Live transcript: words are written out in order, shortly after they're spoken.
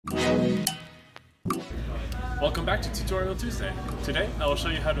Welcome back to Tutorial Tuesday. Today I will show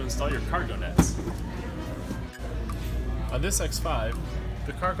you how to install your cargo nets. On this X5,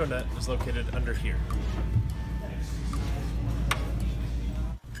 the cargo net is located under here.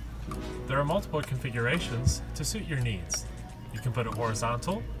 There are multiple configurations to suit your needs. You can put it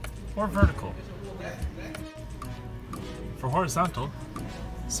horizontal or vertical. For horizontal,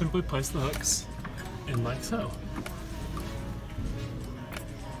 simply place the hooks in like so.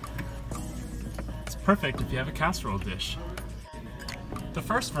 It's perfect if you have a casserole dish. The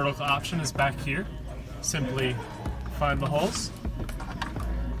first vertical option is back here. Simply find the holes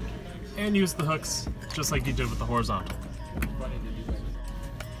and use the hooks just like you did with the horizontal.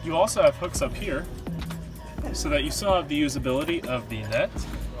 You also have hooks up here so that you still have the usability of the net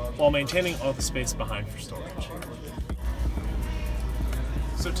while maintaining all the space behind for storage.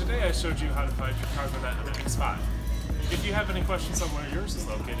 So today I showed you how to find your cargo net on an X5. If you have any questions on where yours is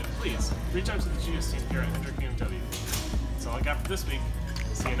located, please reach out to the GS team here at Hendrick BMW. That's all I got for this week.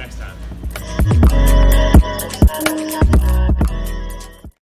 See you next time.